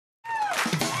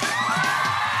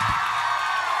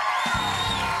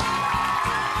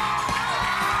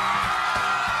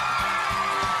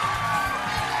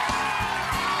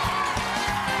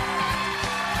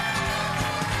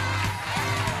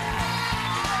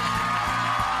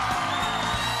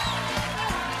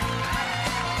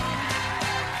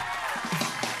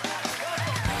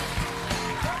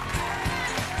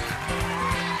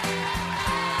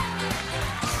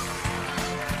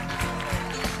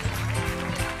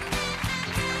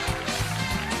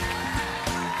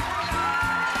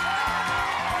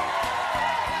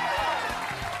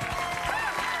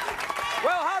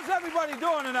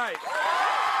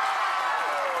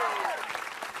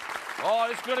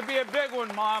it's going to be a big one,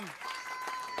 Mom.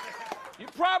 You're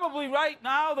probably right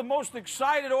now the most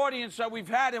excited audience that we've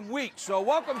had in weeks, so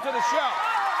welcome to the show.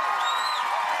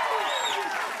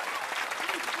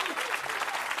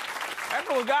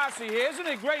 Emeril Lagasse here. Isn't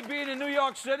it great being in New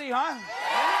York City, huh?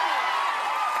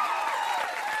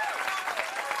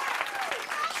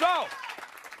 So,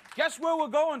 guess where we're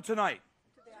going tonight?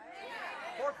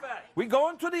 We're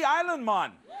going to the island,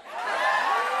 man.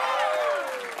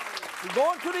 We're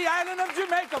going to the island of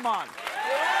Jamaica, man.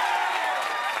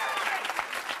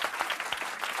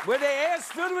 Where the air is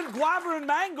filled with guava and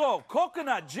mango,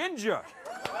 coconut, ginger.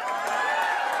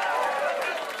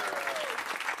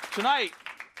 Tonight,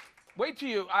 wait till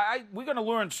you... we're going to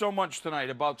learn so much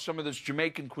tonight about some of this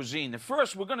Jamaican cuisine.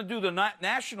 First, we're going to do the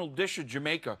national dish of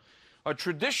Jamaica, a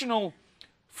traditional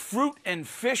fruit and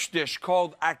fish dish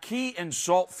called Achee and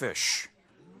Saltfish.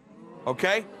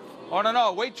 Okay? Oh,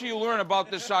 no, wait till you learn about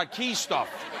this Achee stuff.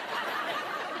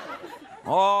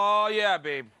 Oh, yeah,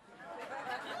 babe.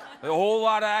 A whole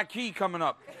lot of Achee coming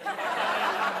up.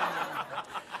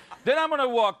 Then I'm going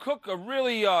to cook a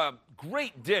really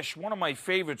great dish, one of my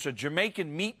favorites, a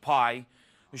Jamaican meat pie.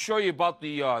 I'll show you about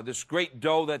the this great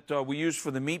dough that we use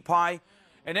for the meat pie.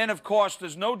 And then, of course,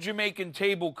 there's no Jamaican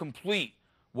table complete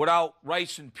without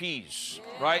rice and peas,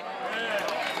 right?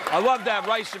 I love that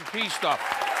rice and pea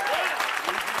stuff.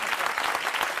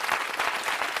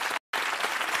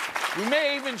 We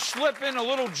may even slip in a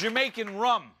little Jamaican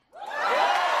rum.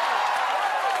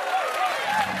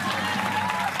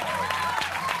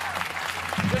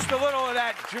 Just a little of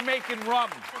that Jamaican rum,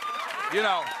 you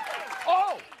know.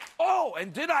 Oh,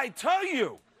 and did I tell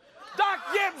you? Doc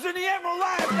Gibbs and the Emeril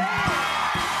Live Band.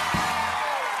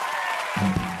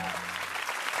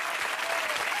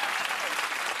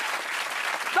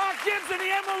 Doc Gibbs and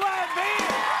the Emeril Live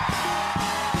Band.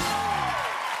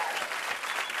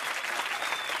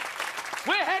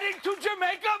 We're heading to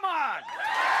Jamaica, man.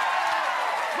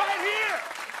 Right here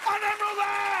on Emeril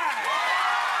Live.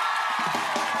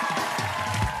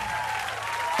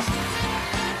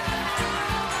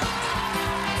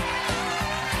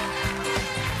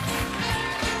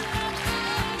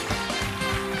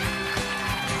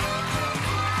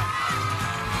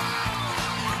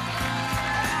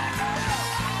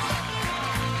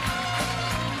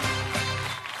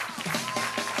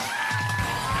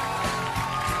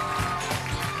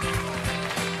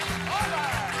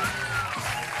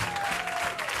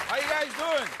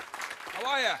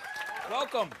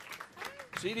 Welcome.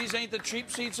 See, these ain't the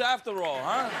cheap seats after all,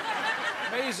 huh?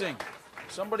 Amazing.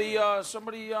 Somebody,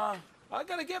 I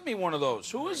gotta get me one of those.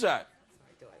 Who is that?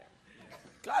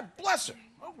 God bless her.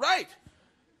 All right.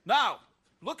 Now,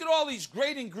 look at all these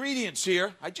great ingredients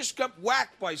here. I just got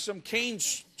whacked by some cane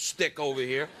stick over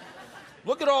here.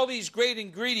 Look at all these great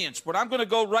ingredients, but I'm gonna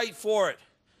go right for it.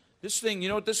 This thing, you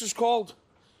know what this is called?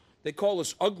 They call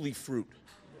this ugly fruit.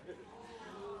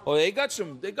 Oh, they got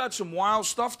some wild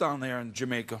stuff down there in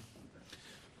Jamaica.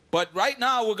 But right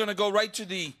now, we're going to go right to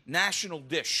the national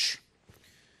dish.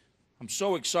 I'm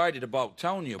so excited about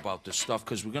telling you about this stuff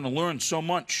because we're going to learn so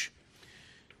much.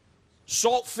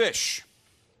 Saltfish.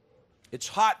 It's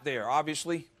hot there,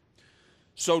 obviously.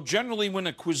 So generally, when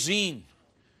a cuisine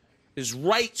is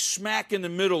right smack in the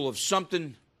middle of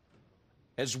something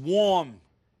as warm,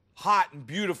 hot, and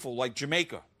beautiful like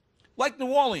Jamaica, like New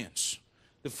Orleans,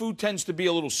 the food tends to be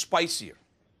a little spicier.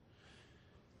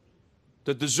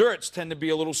 The desserts tend to be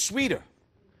a little sweeter.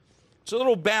 It's a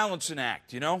little balancing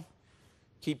act, you know?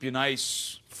 Keep you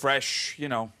nice, fresh, you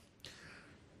know.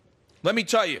 Let me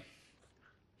tell you,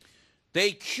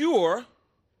 they cure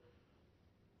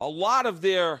a lot of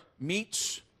their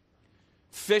meats,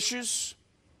 fishes,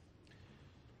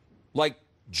 like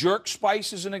jerk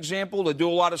spice is an example. They do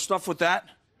a lot of stuff with that,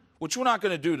 which we're not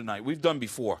going to do tonight. We've done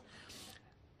before.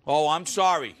 Oh, I'm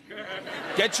sorry.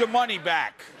 Get your money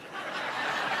back.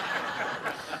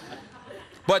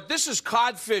 But this is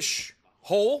codfish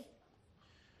whole.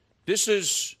 This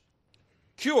is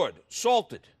cured,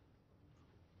 salted.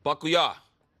 Bacalhau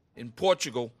in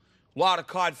Portugal. A lot of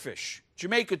codfish.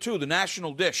 Jamaica, too, the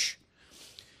national dish.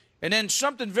 And then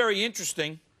something very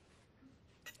interesting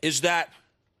is that,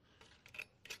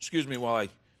 excuse me while I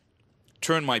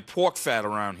turn my pork fat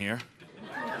around here.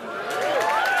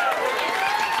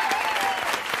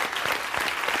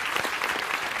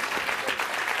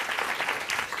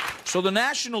 So the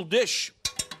national dish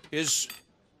is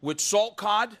with salt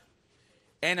cod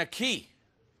and Achee,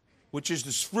 which is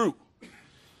this fruit.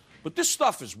 But this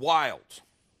stuff is wild.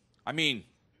 I mean,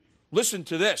 listen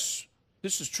to this.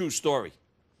 This is true story.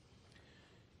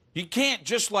 You can't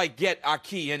just like get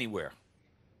Achee anywhere.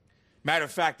 Matter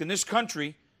of fact, in this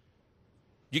country,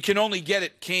 you can only get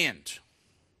it canned.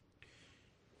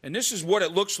 And this is what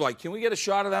it looks like. Can we get a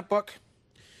shot of that, Buck?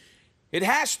 It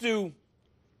has to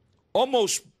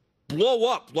almost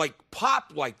blow up, like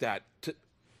pop like that.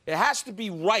 It has to be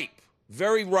ripe,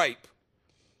 very ripe,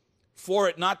 for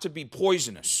it not to be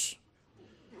poisonous.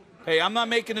 Hey, I'm not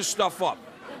making this stuff up.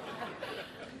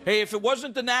 Hey, if it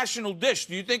wasn't the national dish,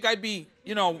 do you think I'd be,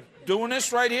 doing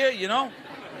this right here,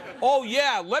 Oh,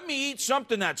 yeah, let me eat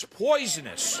something that's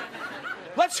poisonous.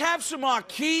 Let's have some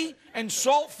Achee and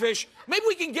Saltfish. Maybe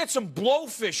we can get some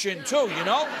blowfish in, too, You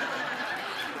know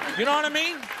what I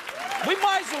mean? We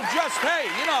might as well just, hey,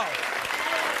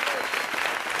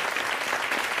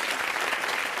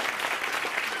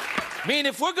 I mean,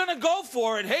 if we're going to go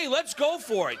for it, hey, let's go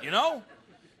for it,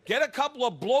 Get a couple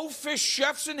of blowfish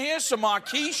chefs in here, some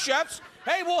Achee chefs.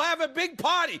 Hey, we'll have a big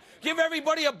party. Give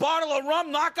everybody a bottle of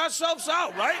rum, knock ourselves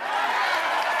out, right?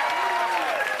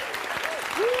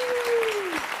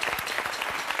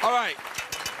 All right.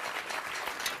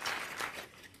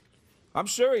 I'm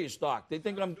serious, Doc. They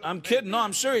think I'm kidding. No,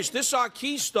 I'm serious. This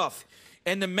Achee stuff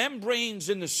and the membranes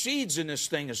and the seeds in this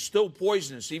thing is still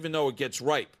poisonous, even though it gets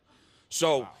ripe.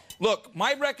 So, look,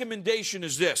 my recommendation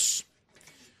is this.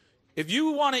 If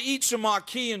you want to eat some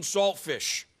Achee and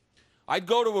Saltfish, I'd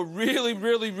go to a really,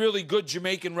 really, really good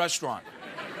Jamaican restaurant,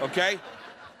 okay?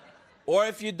 Or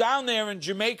if you're down there in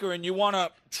Jamaica and you want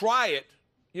to try it,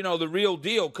 the real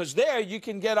deal, because there you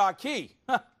can get Achee.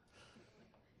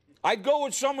 I'd go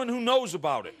with someone who knows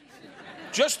about it.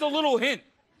 Just a little hint.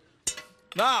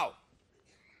 Now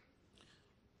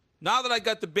that I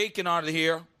got the bacon out of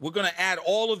here, we're going to add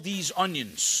all of these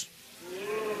onions.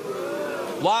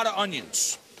 A lot of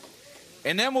onions.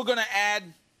 And then we're going to add,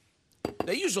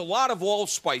 they use a lot of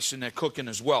allspice in their cooking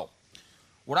as well.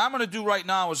 What I'm going to do right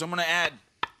now is I'm going to add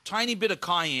a tiny bit of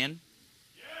cayenne.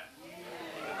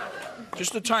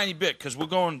 Just a tiny bit, because we're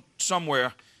going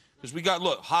somewhere. Because we got,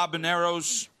 look,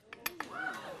 habaneros.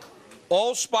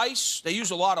 Allspice, they use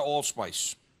a lot of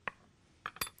allspice.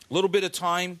 A little bit of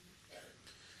thyme.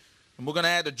 And we're going to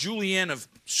add a julienne of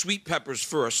sweet peppers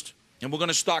first. And we're going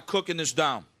to start cooking this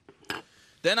down.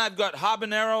 Then I've got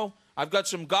habanero. I've got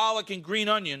some garlic and green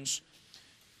onions.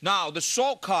 Now, the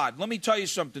salt cod, let me tell you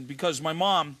something, because my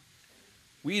mom,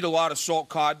 we eat a lot of salt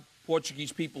cod,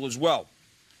 Portuguese people as well.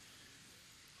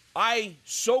 I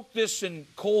soak this in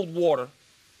cold water,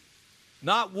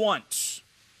 not once,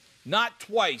 not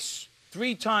twice,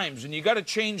 3 times, and you got to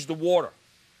change the water.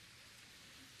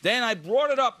 Then I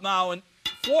brought it up now, and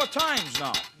 4 times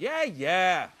now.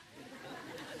 Yeah.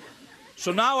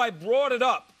 So now I brought it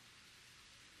up.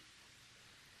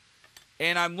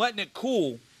 And I'm letting it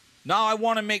cool. Now I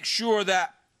want to make sure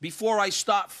that before I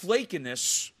start flaking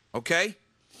this, okay,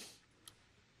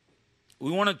 we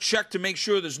want to check to make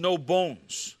sure there's no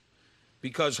bones.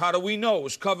 Because how do we know? It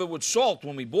was covered with salt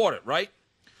when we bought it, right?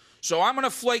 So I'm going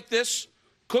to flake this,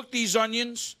 cook these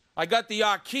onions. I got the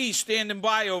Achee standing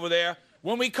by over there.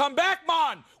 When we come back,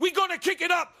 man, we're going to kick it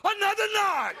up another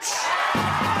notch.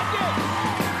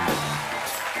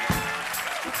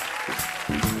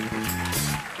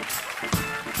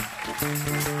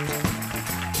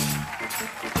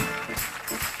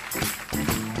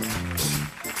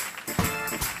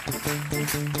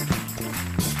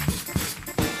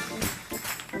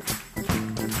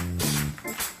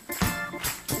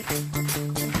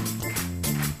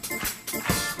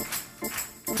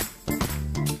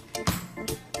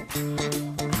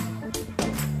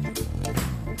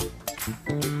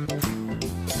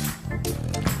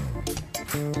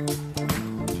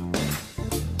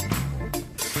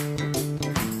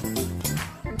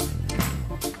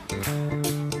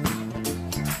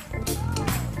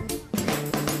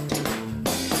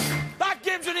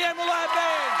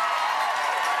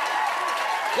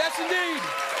 Yes, indeed.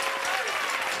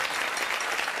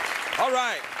 All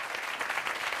right.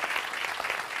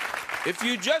 If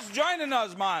you're just joining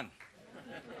us, man,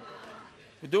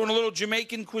 we're doing a little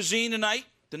Jamaican cuisine tonight.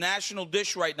 The national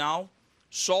dish right now,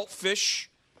 saltfish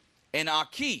and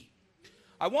Achee.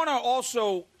 I want to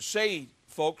also say,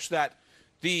 folks, that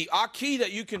the Achee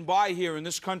that you can buy here in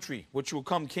this country, which will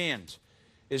come canned,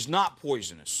 is not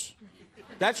poisonous.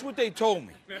 That's what they told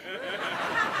me.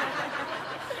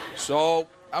 So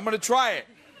I'm going to try it.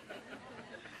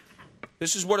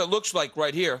 This is what it looks like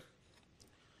right here.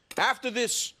 After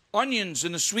this onions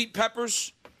and the sweet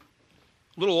peppers,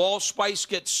 little allspice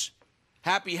gets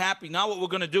happy. Now what we're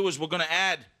going to do is we're going to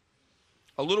add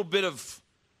a little bit of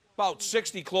about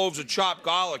 60 cloves of chopped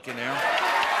garlic in there.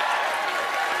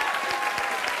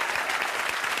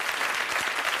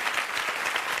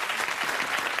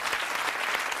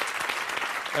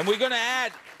 And we're going to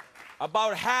add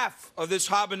about half of this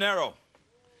habanero.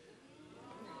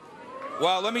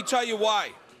 Well, let me tell you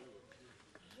why.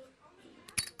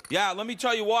 Yeah, let me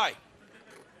tell you why.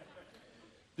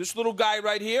 This little guy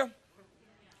right here,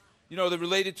 you know, they're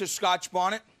related to Scotch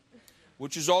bonnet,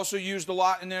 which is also used a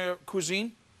lot in their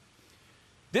cuisine.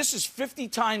 This is 50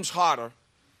 times hotter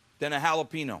than a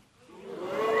jalapeno.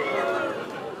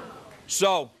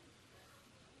 So,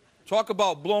 talk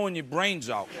about blowing your brains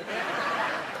out.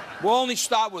 We'll only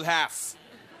start with half.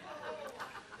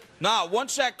 Now,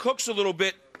 once that cooks a little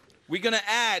bit, we're going to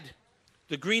add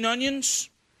the green onions,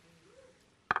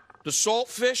 the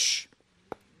saltfish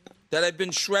that I've been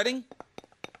shredding,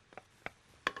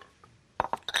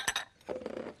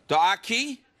 the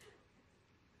Achee,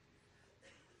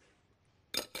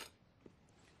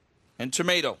 and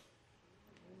tomato.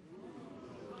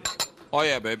 Oh,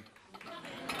 yeah, babe.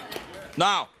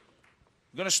 Now,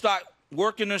 I'm going to start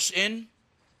working this in.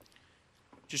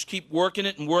 Just keep working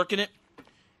it and working it.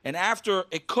 And after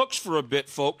it cooks for a bit,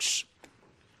 folks,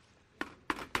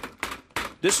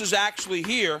 this is actually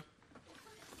here,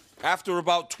 after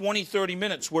about 20, 30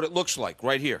 minutes, what it looks like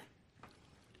right here.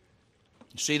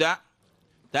 You see that?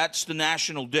 That's the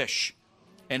national dish.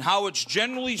 And how it's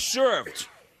generally served.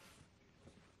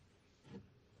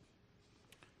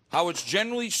 How it's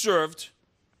generally served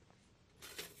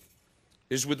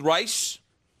is with rice.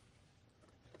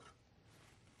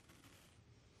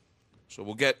 So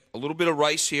we'll get a little bit of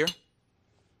rice here.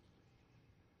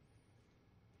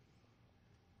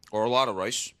 Or a lot of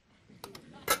rice.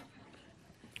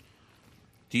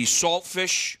 The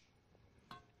saltfish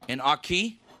and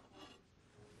Achee.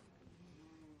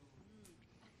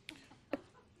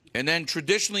 And then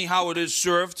traditionally how it is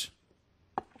served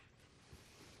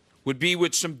would be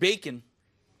with some bacon.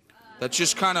 That's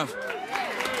just kind of...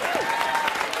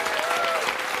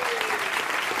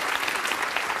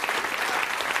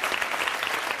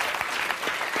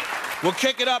 We'll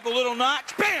kick it up a little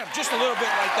notch. Bam! Just a little bit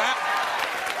like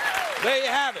that. There you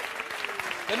have it.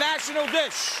 The national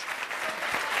dish.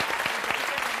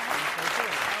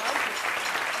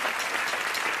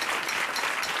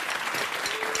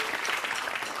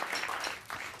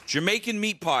 Jamaican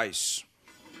meat pies.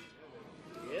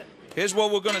 Here's where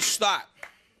we're going to start.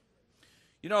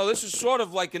 You know, this is sort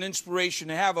of like an inspiration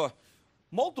to have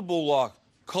multiple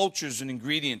cultures and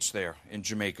ingredients there in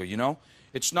Jamaica, you know.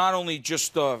 It's not only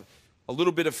just a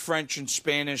little bit of French and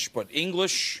Spanish, but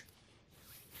English,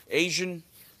 Asian.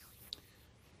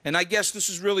 And I guess this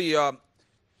is really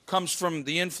comes from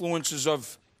the influences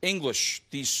of English,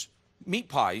 these meat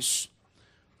pies.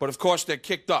 But, of course, they're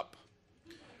kicked up.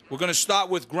 We're going to start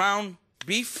with ground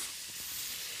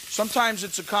beef. Sometimes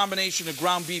it's a combination of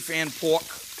ground beef and pork.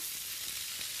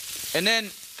 And then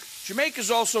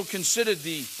Jamaica's also considered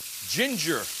the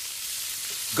ginger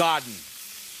garden.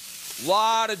 A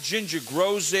lot of ginger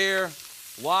grows there.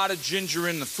 A lot of ginger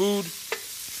in the food.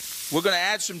 We're going to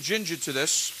add some ginger to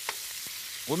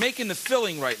this. We're making the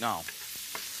filling right now.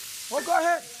 Well, go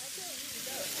ahead.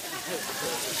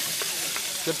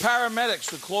 The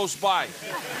paramedics are close by.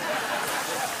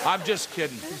 I'm just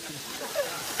kidding.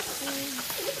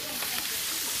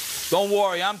 Don't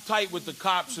worry, I'm tight with the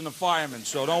cops and the firemen,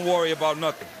 so don't worry about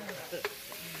nothing.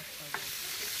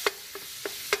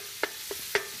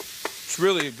 It's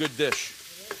really a good dish.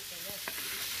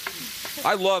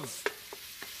 I love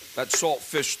that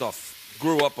saltfish stuff.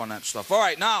 Grew up on that stuff. All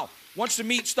right, now, once the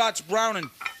meat starts browning,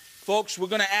 folks, we're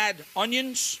going to add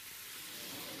onions.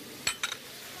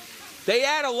 They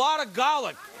add a lot of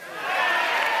garlic.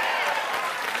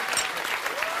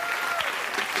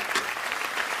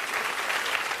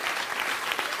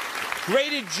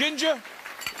 Grated ginger.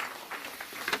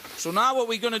 So now what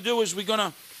we're going to do is we're going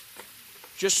to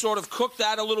just sort of cook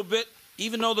that a little bit,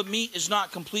 even though the meat is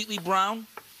not completely brown.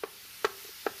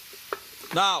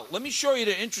 Now, let me show you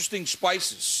the interesting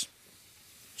spices.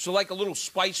 So like a little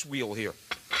spice wheel here.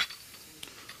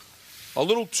 A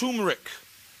little turmeric.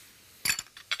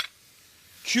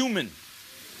 Cumin.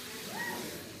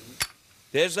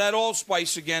 There's that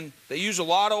allspice again. They use a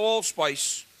lot of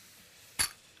allspice.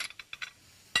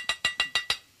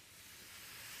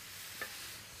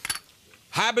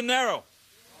 Habanero.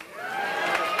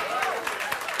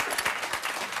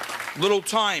 Little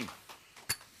thyme.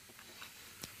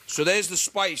 So there's the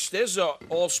spice. There's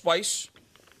allspice.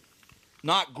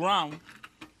 Not ground.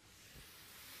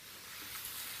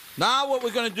 Now what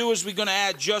we're going to do is we're going to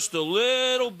add just a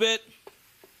little bit.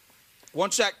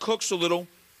 Once that cooks a little,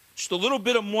 just a little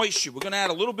bit of moisture. We're going to add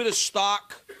a little bit of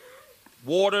stock.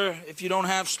 Water, if you don't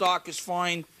have stock, is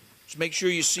fine. Just make sure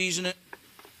you season it.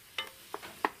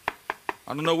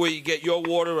 I don't know where you get your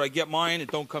water. I get mine.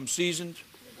 It don't come seasoned.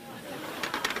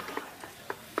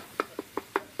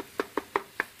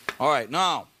 All right,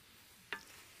 now,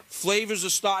 flavors are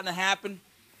starting to happen.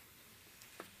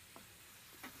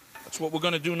 what we're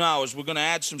going to do now is we're going to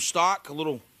add some stock, a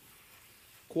little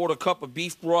quarter cup of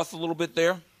beef broth, a little bit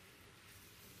there.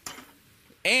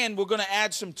 And we're going to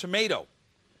add some tomato.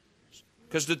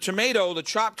 Because the tomato, the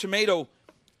chopped tomato,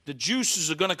 the juices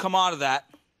are going to come out of that.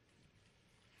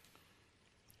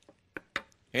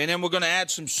 And then we're going to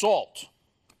add some salt.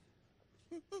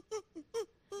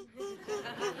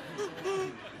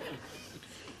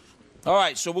 All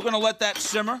right, so we're going to let that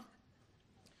simmer.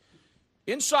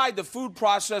 Inside the food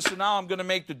processor now, I'm going to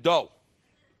make the dough.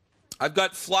 I've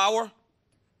got flour,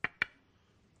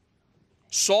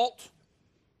 salt,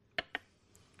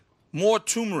 more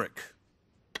turmeric.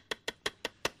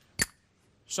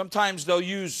 Sometimes they'll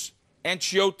use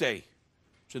achiote.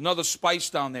 It's another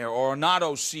spice down there, or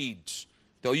annatto seeds.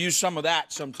 They'll use some of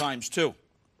that sometimes too.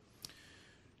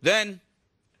 Then,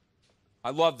 I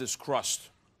love this crust.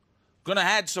 I'm going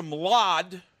to add some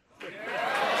lard.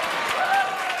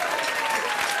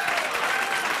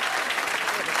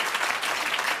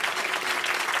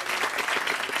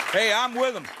 Hey, I'm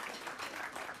with him.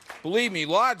 Believe me,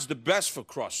 lard's the best for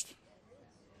crust.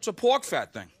 It's a pork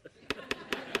fat thing.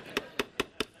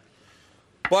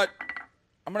 But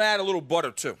I'm going to add a little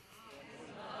butter, too.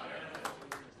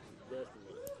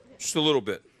 Just a little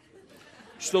bit.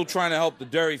 Still trying to help the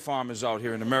dairy farmers out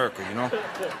here in America, you know?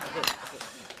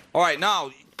 All right,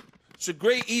 now, it's a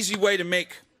great, easy way to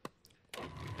make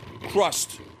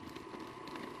crust.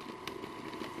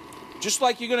 Just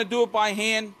like you're going to do it by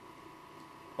hand,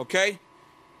 okay?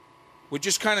 We're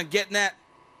just kind of getting at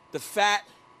the fat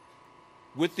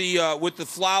with the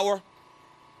flour.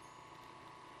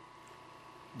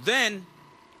 Then,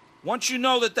 once you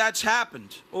know that that's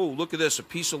happened, oh, look at this, a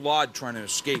piece of lard trying to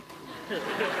escape.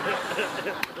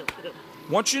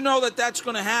 Once you know that that's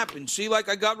going to happen, see like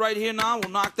I got right here now,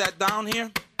 we'll knock that down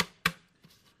here.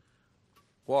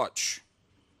 Watch.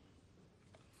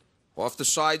 Off the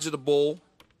sides of the bowl.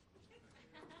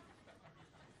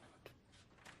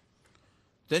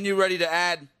 Then you're ready to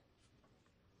add,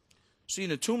 see,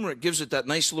 the turmeric gives it that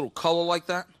nice little color like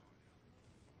that.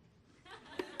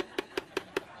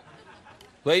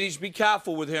 Ladies, be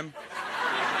careful with him.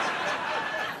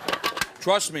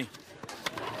 Trust me.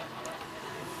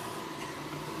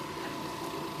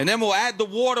 And then we'll add the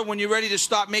water when you're ready to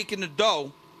start making the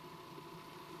dough.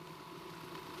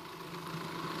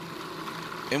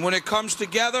 And when it comes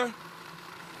together,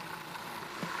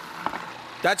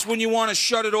 that's when you want to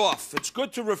shut it off. It's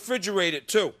good to refrigerate it,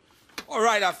 too. All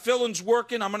right, our filling's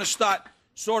working. I'm going to start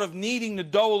sort of kneading the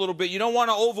dough a little bit. You don't want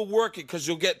to overwork it because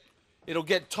it'll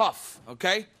get tough,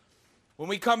 okay? When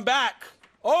we come back,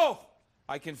 oh,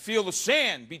 I can feel the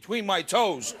sand between my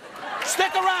toes.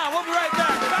 Stick around. We'll be right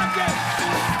back. Back in.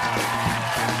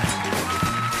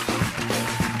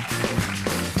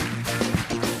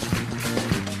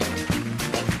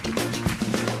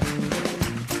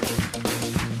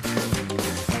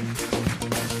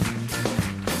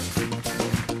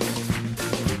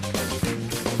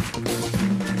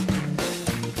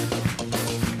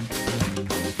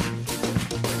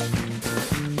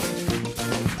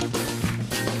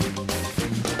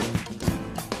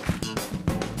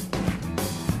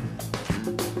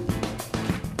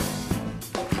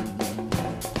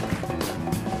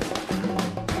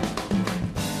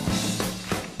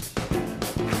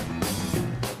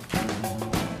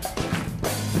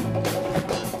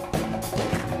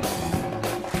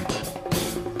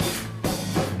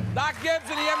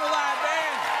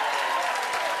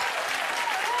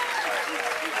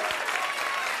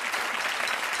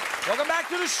 Welcome back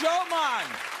to the show, man.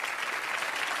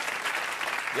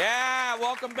 Yeah,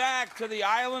 welcome back to the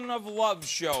Island of Love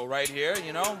show right here,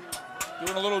 you know.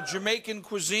 Doing a little Jamaican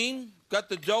cuisine. Got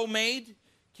the dough made.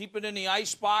 Keep it in the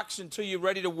ice box until you're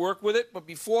ready to work with it. But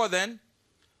before then,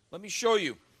 let me show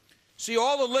you. See,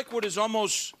 all the liquid is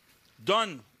almost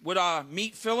done with our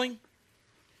meat filling.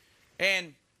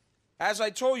 And as I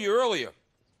told you earlier,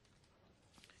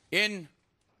 in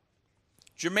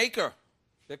Jamaica,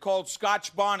 they're called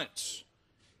Scotch bonnets.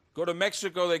 Go to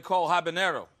Mexico, they call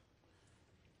habanero.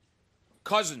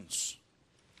 Cousins.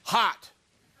 Hot.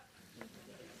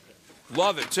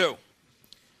 Love it, too.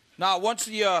 Now, once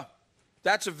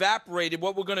that's evaporated,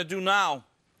 what we're going to do now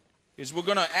is we're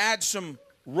going to add some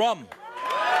rum.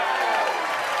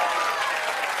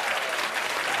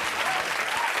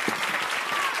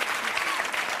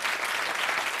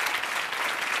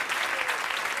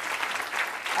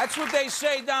 That's what they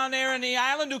say down there in the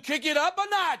island, to kick it up a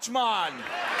notch, man.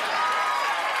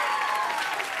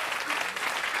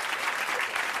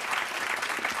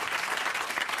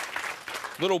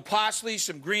 Little parsley,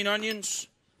 some green onions.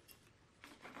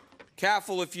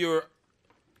 Careful if you're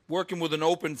working with an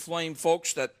open flame,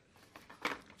 folks, that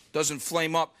doesn't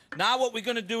flame up. Now what we're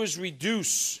going to do is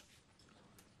reduce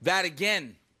that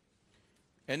again.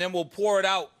 And then we'll pour it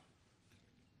out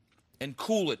and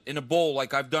cool it in a bowl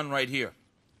like I've done right here.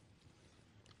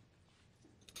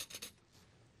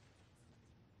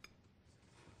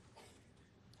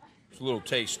 It's a little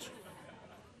taste.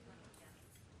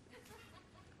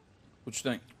 What you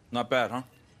think? Not bad, huh?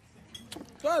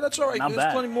 Oh, that's all right.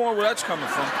 There's plenty more where that's coming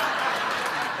from.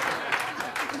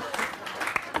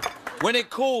 When it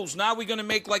cools, now we're going to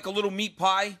make like a little meat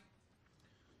pie.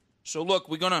 So look,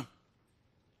 we're going to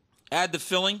add the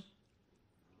filling.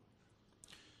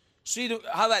 See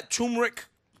how that turmeric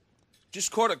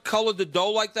just kind of colored the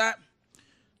dough like that?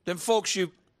 Then, folks,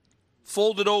 you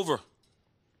fold it over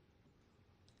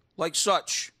like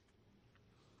such.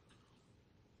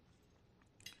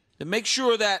 Then make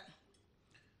sure that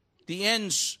the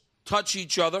ends touch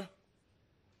each other.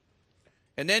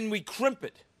 And then we crimp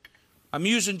it. I'm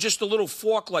using just a little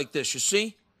fork like this, you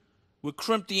see? We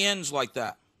crimp the ends like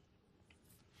that.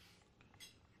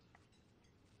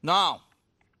 Now,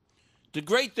 the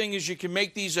great thing is you can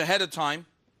make these ahead of time.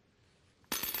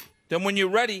 Then when you're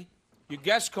ready, your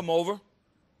guests come over,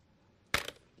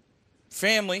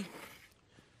 family,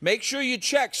 make sure you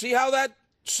check. See how that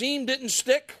seam didn't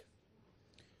stick?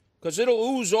 Because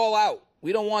it'll ooze all out.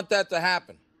 We don't want that to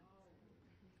happen.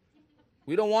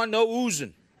 We don't want no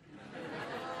oozing.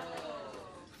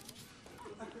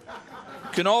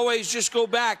 You can always just go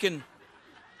back and...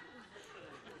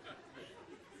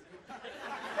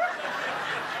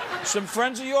 Some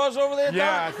friends of yours over there, Doc?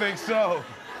 Yeah, I think so.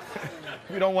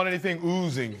 We don't want anything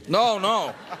oozing. No,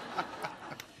 no.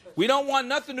 We don't want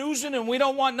nothing oozing, and we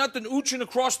don't want nothing ooching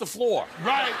across the floor.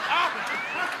 Right.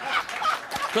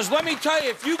 Because let me tell you,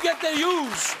 if you get the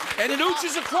ooze and it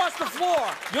ooches across the floor,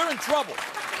 you're in trouble.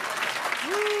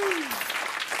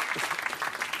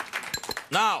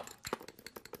 Now,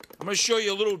 I'm going to show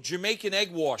you a little Jamaican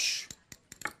egg wash.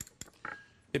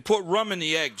 They put rum in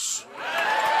the eggs.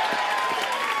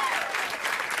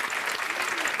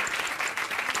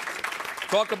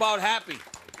 Talk about happy.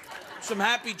 Some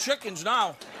happy chickens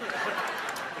now.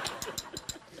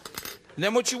 And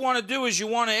then what you want to do is you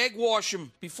want to egg wash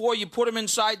them before you put them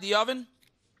inside the oven.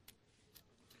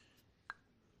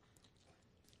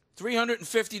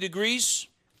 350 degrees.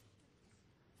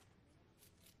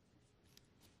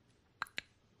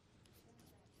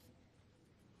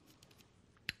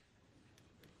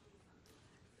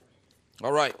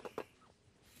 All right.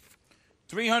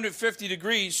 350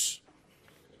 degrees.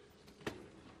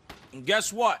 And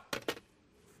guess what?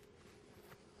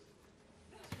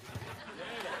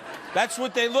 That's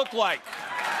what they look like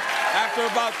after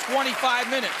about 25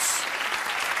 minutes.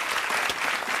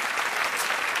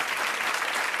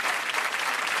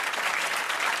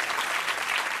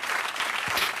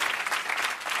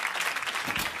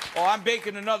 Oh, I'm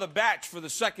baking another batch for the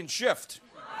second shift.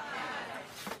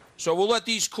 So we'll let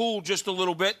these cool just a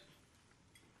little bit.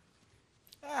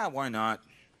 Why not?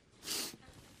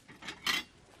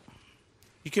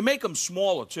 You can make them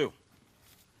smaller, too.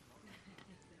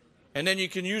 And then you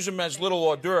can use them as little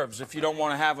hors d'oeuvres if you don't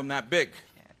want to have them that big.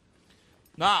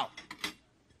 Now,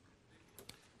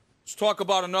 let's talk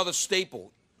about another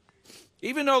staple.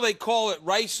 Even though they call it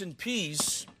rice and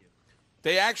peas,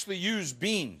 they actually use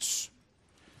beans.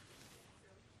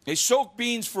 They soak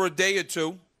beans for a day or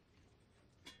two,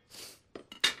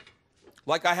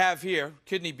 like I have here,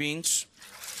 kidney beans.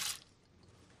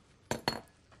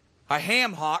 A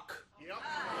ham hock.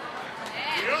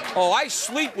 Oh, I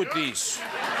sleep with these.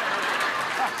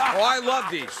 Oh, I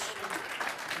love these.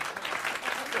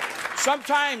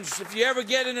 Sometimes, if you ever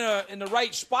get in the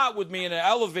right spot with me in an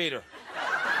elevator,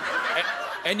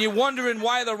 and you're wondering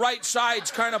why the right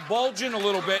side's kind of bulging a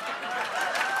little bit,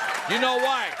 you know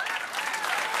why.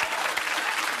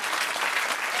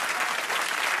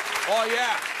 Oh,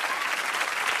 yeah.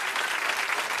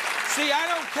 See, I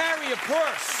don't carry a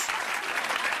purse.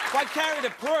 If I carried a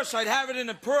purse, I'd have it in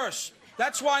a purse.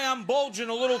 That's why I'm bulging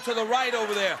a little to the right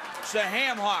over there. It's a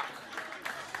ham hock.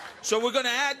 So we're going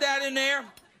to add that in there. A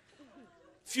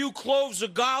few cloves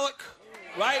of garlic,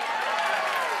 right?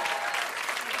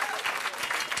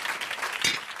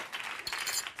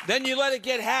 Then you let it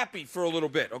get happy for a little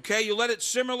bit, okay? You let it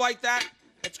simmer like that.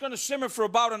 It's going to simmer for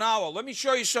about an hour. Let me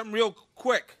show you something real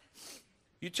quick.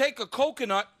 You take a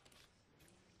coconut.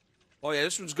 Oh, yeah,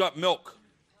 this one's got milk.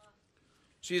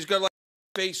 See, he's got like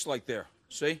a face like there.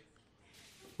 See?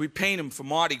 We paint him for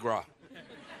Mardi Gras.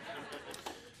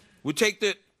 We take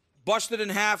the, bust it in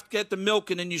half, get the milk,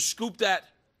 and then you scoop that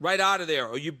right out of there.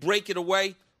 Or you break it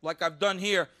away, like I've done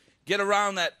here. Get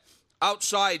around that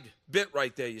outside bit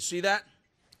right there. You see that?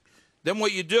 Then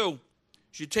what you do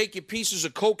is you take your pieces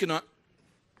of coconut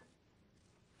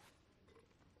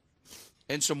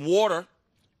and some water.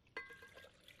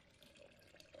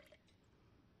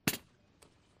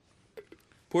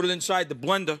 Put it inside the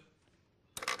blender.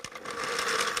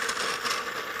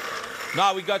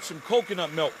 Now we got some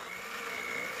coconut milk,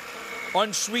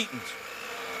 unsweetened.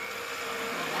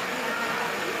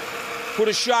 Put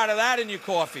a shot of that in your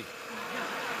coffee.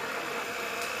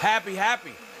 Happy,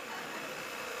 happy.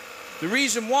 The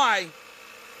reason why,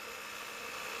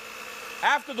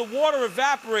 after the water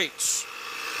evaporates,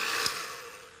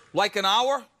 like an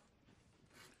hour,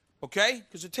 okay?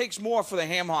 Because it takes more for the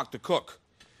ham hock to cook.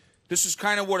 This is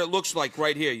kind of what it looks like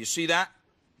right here. You see that?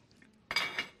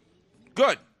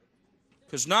 Good.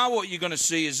 Because now what you're going to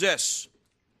see is this.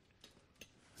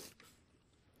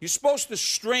 You're supposed to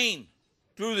strain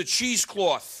through the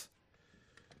cheesecloth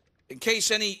in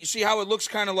case any, you see how it looks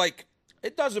kind of like,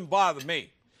 it doesn't bother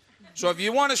me. So if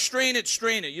you want to strain it,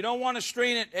 strain it. You don't want to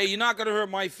strain it, hey, you're not going to hurt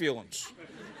my feelings.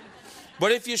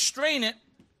 But if you strain it,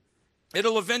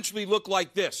 it'll eventually look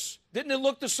like this. Didn't it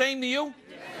look the same to you?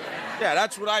 Yeah,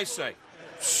 that's what I say.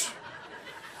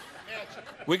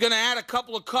 We're going to add a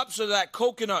couple of cups of that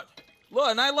coconut. Look,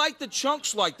 and I like the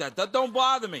chunks like that. That don't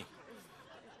bother me.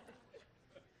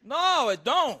 No, it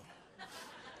don't.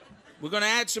 We're going to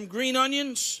add some green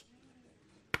onions.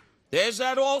 There's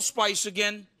that allspice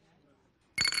again.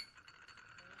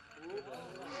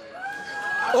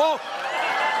 Oh!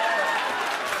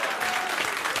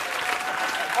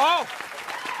 Oh!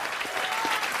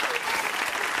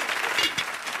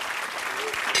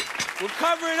 We'll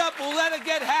cover it up. We'll let it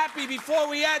get happy before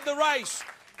we add the rice.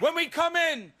 When we come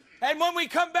in and when we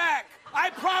come back,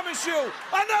 I promise you,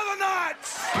 another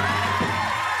notch!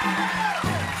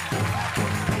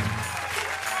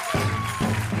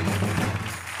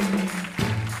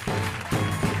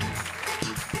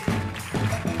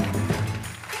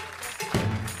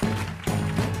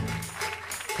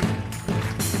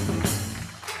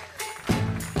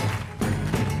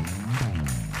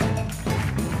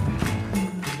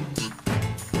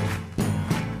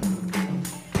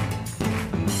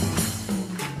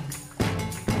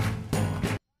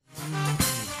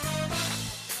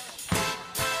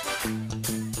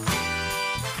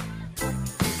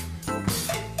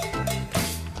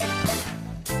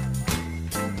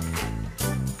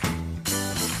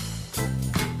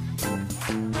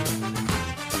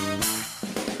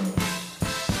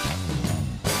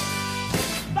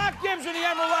 In the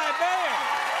Emeril Band.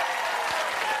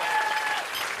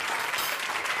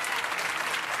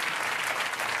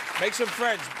 Make some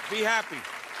friends. Be happy.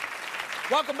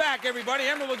 Welcome back, everybody.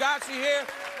 Emeril Lagasse here.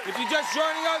 If you're just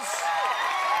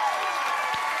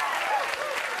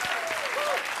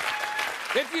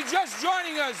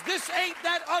joining us, this ain't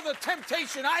that other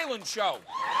Temptation Island show.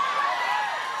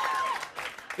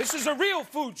 This is a real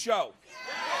food show.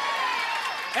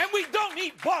 And we don't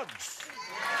eat bugs.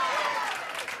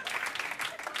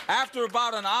 After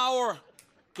about an hour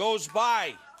goes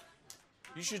by,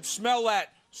 you should smell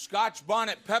that Scotch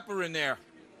bonnet pepper in there.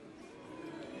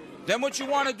 Then what you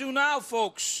want to do now,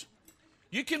 folks,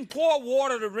 you can pour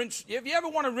water to rinse. If you ever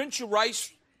want to rinse your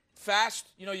rice fast,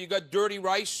 you know, you got dirty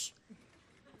rice.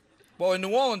 Well, in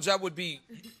New Orleans, that would be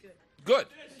good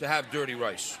to have dirty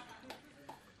rice.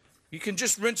 You can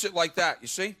just rinse it like that, you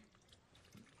see?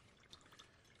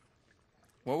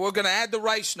 Well, we're going to add the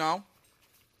rice now.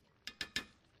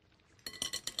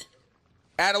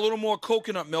 Add a little more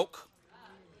coconut milk.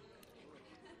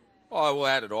 Oh, I will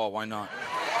add it all. Why not?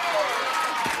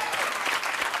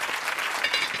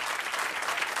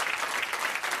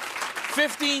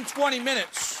 $15, 20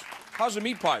 minutes. How's the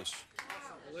meat pies?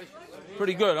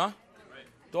 Pretty good, huh?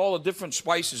 With all the different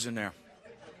spices in there.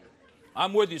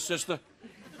 I'm with you, sister.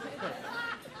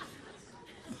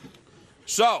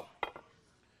 So,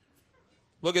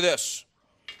 look at this.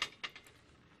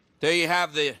 There you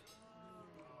have the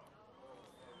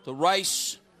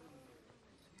rice.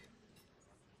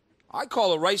 I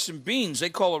call it rice and beans. They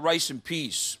call it rice and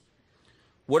peas.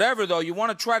 Whatever, though, you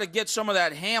want to try to get some of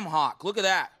that ham hock. Look at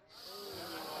that.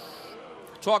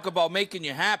 Talk about making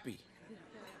you happy.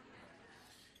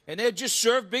 And they just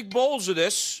serve big bowls of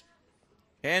this.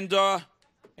 And there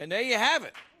you have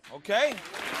it. Okay?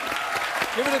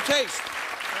 Give it a taste.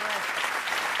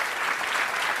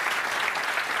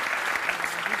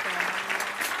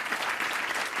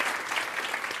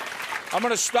 I'm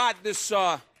going to start this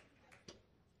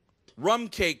rum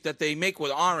cake that they make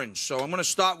with orange. So I'm going to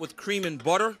start with cream and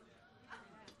butter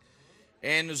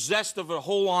and the zest of a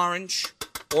whole orange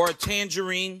or a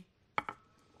tangerine.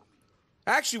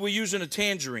 Actually, we're using a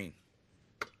tangerine.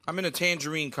 I'm in a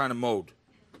tangerine kind of mode.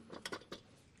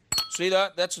 See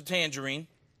that? That's a tangerine.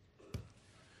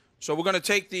 So we're going to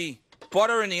take the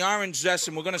butter and the orange zest,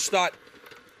 and we're going to start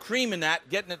creaming that,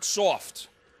 getting it soft.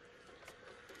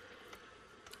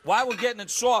 While we're getting it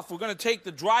soft, we're going to take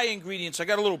the dry ingredients. I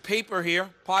got a little paper here,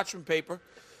 parchment paper.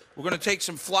 We're going to take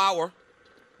some flour,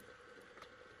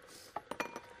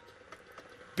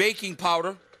 baking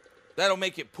powder. That'll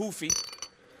make it poofy.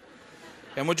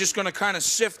 And we're just going to kind of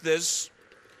sift this.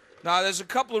 Now, there's a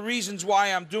couple of reasons why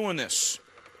I'm doing this.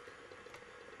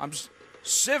 I'm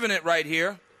sieving it right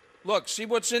here. Look, see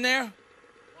what's in there?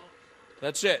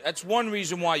 That's it. That's one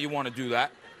reason why you want to do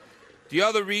that. The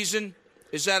other reason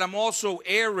is that I'm also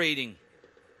aerating.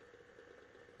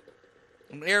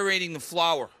 I'm aerating the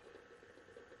flour.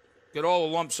 Get all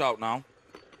the lumps out now.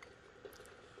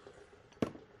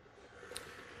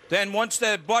 Then once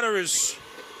that butter is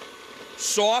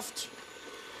soft,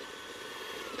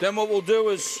 then what we'll do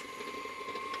is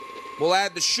we'll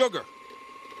add the sugar.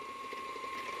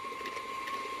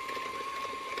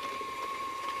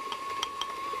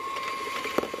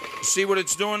 See what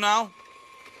it's doing now?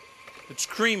 It's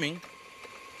creaming.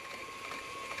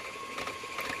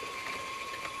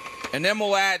 And then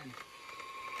we'll add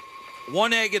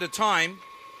 1 egg at a time.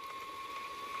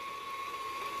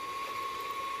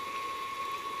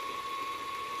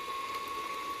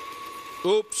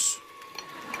 Oops.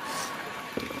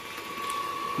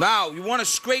 Now, you want to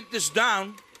scrape this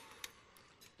down,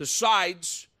 the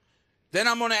sides. Then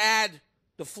I'm going to add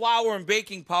the flour and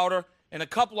baking powder and a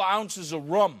couple of ounces of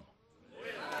rum.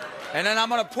 And then I'm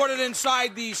going to put it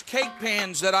inside these cake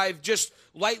pans that I've just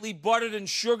lightly buttered and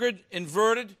sugared,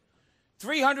 inverted.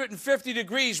 350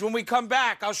 degrees. When we come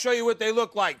back, I'll show you what they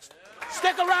look like.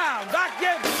 Stick around. Doc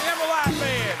Gibbs, the Emeril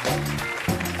Band.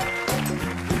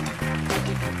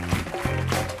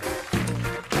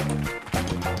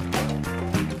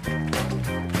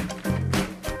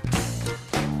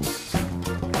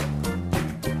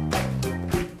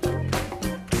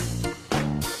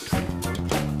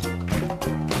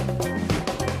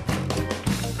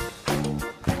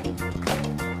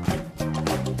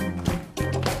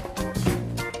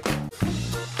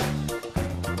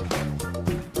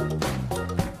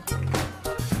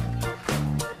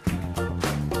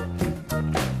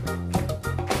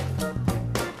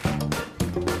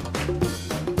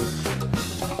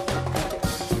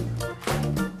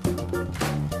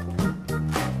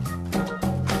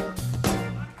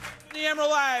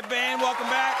 Emeril Band, welcome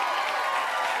back.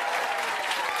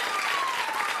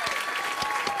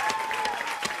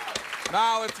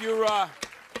 Now, if you're a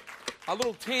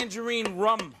little tangerine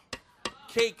rum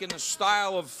cake in the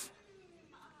style of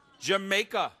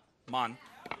Jamaica, man.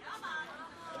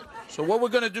 So what we're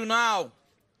going to do now,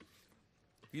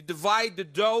 you divide the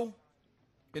dough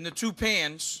in the 2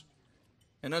 pans.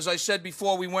 And as I said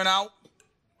before, we went out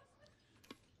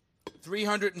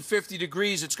 350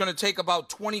 degrees. It's going to take about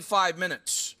 25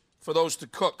 minutes for those to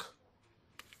cook.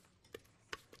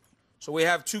 So we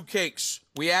have 2 cakes.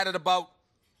 We added about,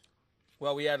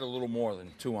 well, we added a little more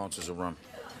than 2 ounces of rum.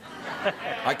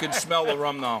 I can smell the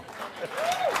rum now.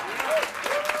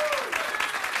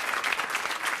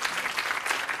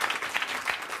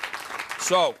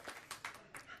 So,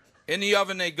 in the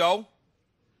oven they go.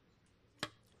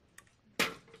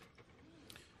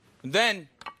 And then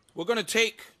we're going to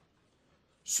take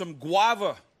some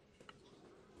guava,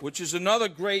 which is another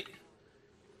great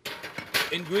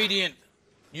ingredient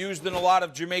used in a lot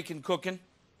of Jamaican cooking.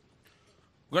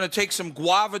 We're going to take some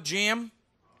guava jam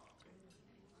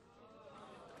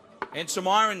and some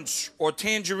orange or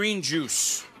tangerine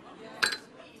juice.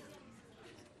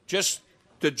 Just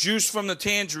the juice from the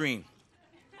tangerine.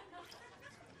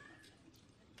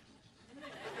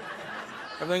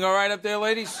 Everything all right up there,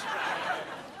 ladies?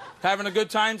 Having a good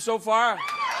time so far?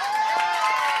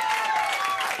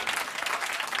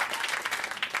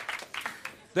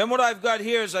 Then what I've got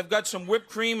here is I've got some whipped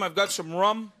cream, I've got some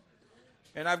rum,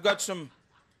 and I've got some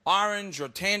orange or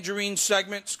tangerine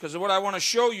segments, because what I want to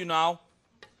show you now,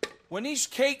 when these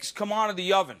cakes come out of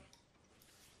the oven,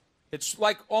 it's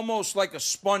like almost like a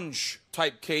sponge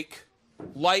type cake,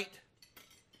 light.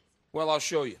 Well, I'll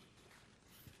show you.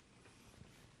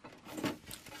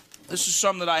 This is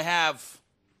some that I have,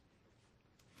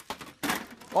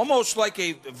 almost like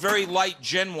a very light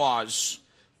genoise,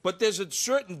 but there's a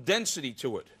certain density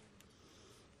to it.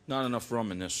 Not enough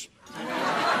rum in this.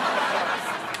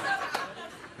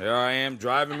 There I am,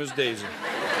 driving Miss Daisy.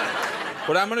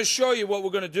 But I'm going to show you what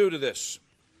we're going to do to this.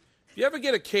 If you ever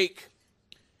get a cake,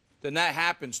 then that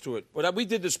happens to it. But we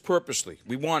did this purposely.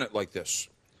 We want it like this.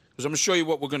 Because I'm going to show you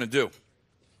what we're going to do.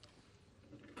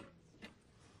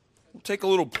 We'll take a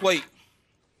little plate.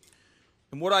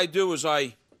 And what I do is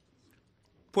I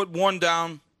put one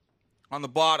down on the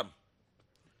bottom.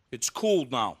 It's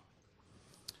cooled now.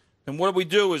 And what we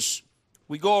do is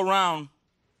we go around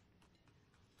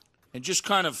and just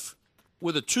kind of,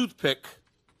 with a toothpick,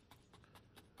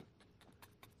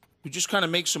 we just kind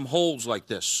of make some holes like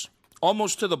this,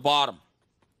 almost to the bottom.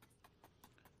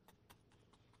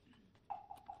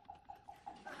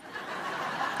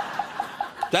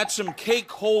 That's some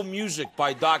cake hole music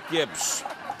by Doc Gibbs.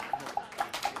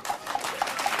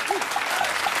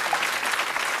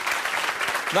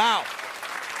 Now,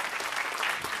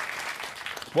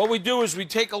 what we do is we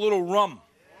take a little rum.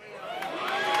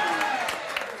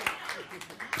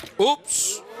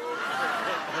 Oops.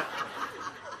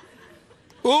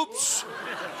 Oops.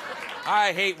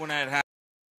 I hate when that happens.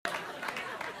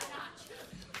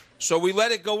 So we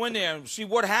let it go in there. And see,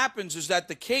 what happens is that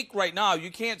the cake right now,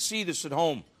 you can't see this at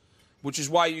home, which is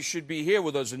why you should be here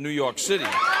with us in New York City.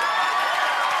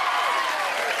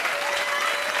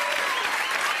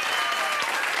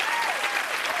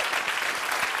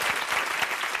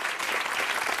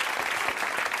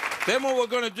 Then what we're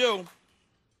going to do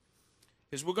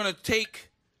is we're going to take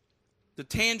the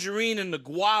tangerine and the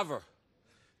guava,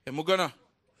 and we're going to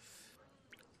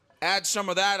add some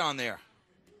of that on there.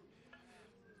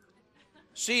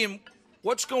 See,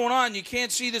 what's going on? You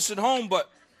can't see this at home, but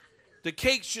the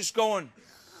cake's just going.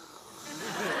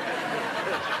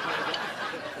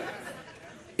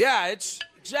 Yeah, it's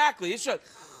exactly. It's a.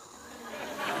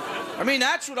 I mean,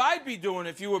 that's what I'd be doing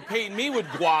if you were painting me with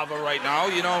guava right now,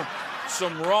 you know,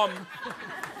 some rum.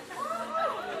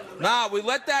 Now, we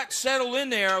let that settle in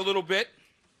there a little bit.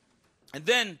 And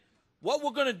then what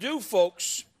we're going to do,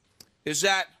 folks, is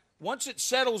that once it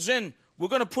settles in, we're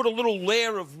going to put a little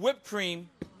layer of whipped cream.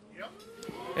 Yep.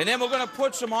 And then we're going to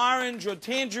put some orange or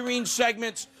tangerine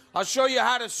segments. I'll show you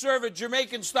how to serve it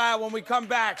Jamaican style when we come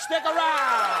back. Stick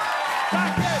around.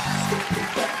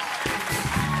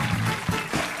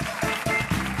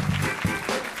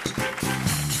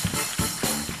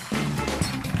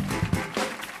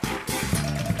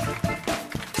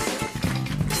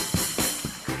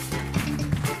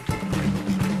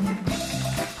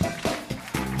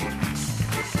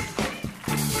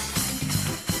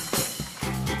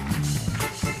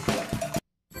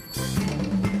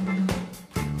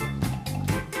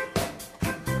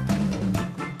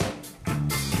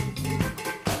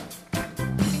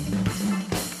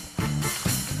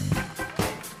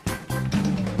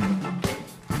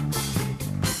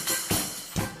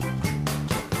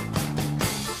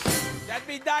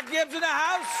 Doc Gibbs in the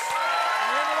house.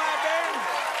 You're in the lab,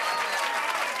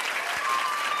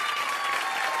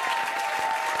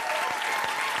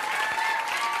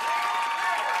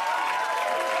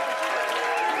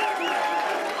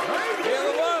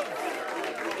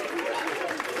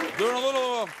 baby. Doing a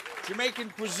little Jamaican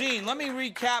cuisine. Let me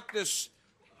recap this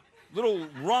little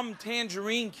rum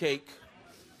tangerine cake.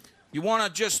 You want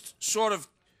to just sort of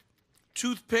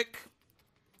toothpick,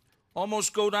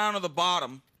 almost go down to the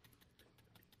bottom.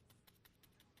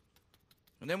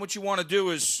 And then what you want to do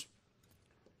is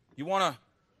you want to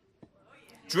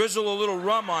drizzle a little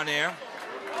rum on there.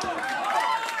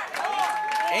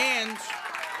 And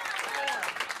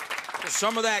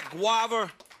some of that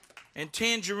guava and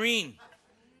tangerine.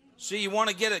 See, you want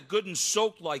to get it good and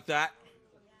soaked like that.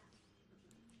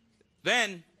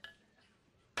 Then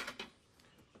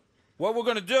what we're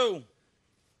going to do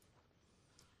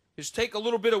is take a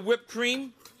little bit of whipped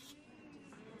cream,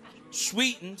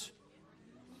 sweetened.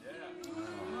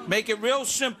 Make it real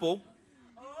simple.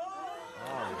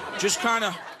 Just kind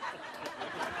of.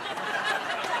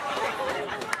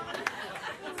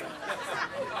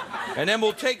 And then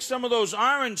we'll take some of those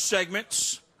orange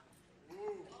segments.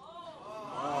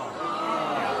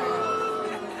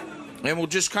 And we'll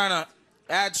just kind of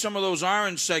add some of those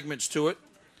orange segments to it.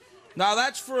 Now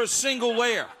that's for a single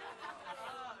layer.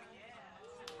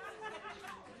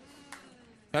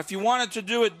 Now, if you wanted to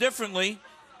do it differently,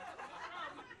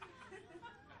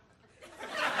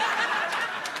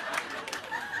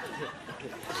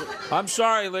 I'm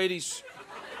sorry, ladies.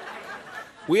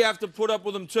 We have to put up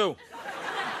with them, too.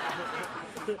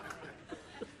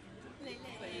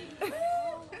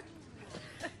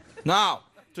 Now,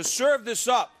 to serve this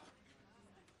up,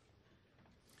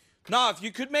 now, if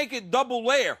you could make it double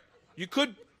layer, you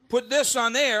could put this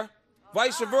on there,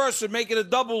 vice versa, make it a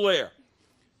double layer.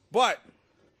 But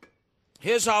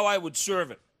here's how I would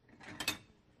serve it.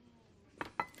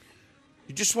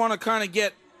 You just want to kind of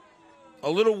get a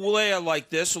little layer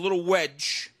like this, a little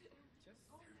wedge.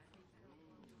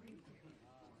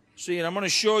 See, and I'm going to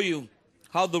show you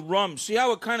how the rum, see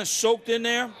how it kind of soaked in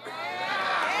there?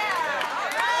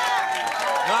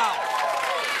 Now,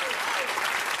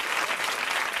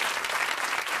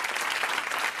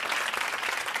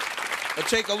 I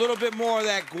take a little bit more of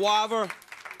that guava.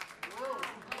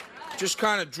 Just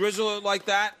kind of drizzle it like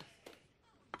that.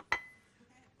 A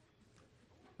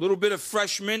little bit of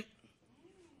fresh mint.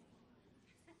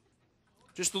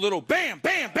 Just a little bam,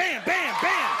 bam, bam, bam,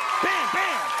 bam, bam,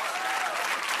 bam.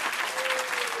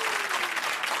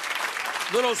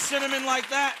 Little cinnamon like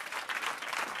that.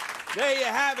 There you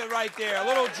have it right there. A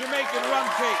little Jamaican rum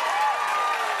cake.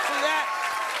 See that?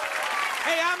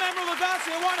 Hey, I'm Emeril.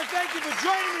 I want to thank you for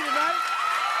joining me tonight.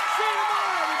 See you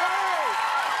tomorrow.